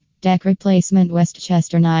Deck replacement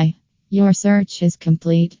Westchester Nye. Your search is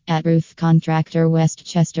complete at Roof Contractor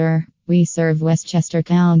Westchester. We serve Westchester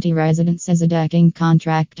County residents as a decking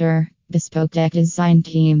contractor, bespoke deck design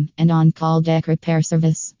team, and on-call deck repair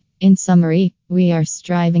service. In summary, we are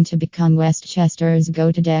striving to become Westchester's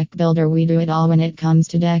go-to deck builder. We do it all when it comes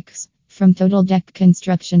to decks, from total deck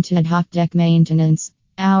construction to ad hoc deck maintenance.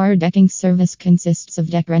 Our decking service consists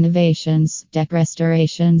of deck renovations, deck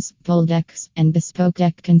restorations, pull decks, and bespoke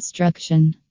deck construction.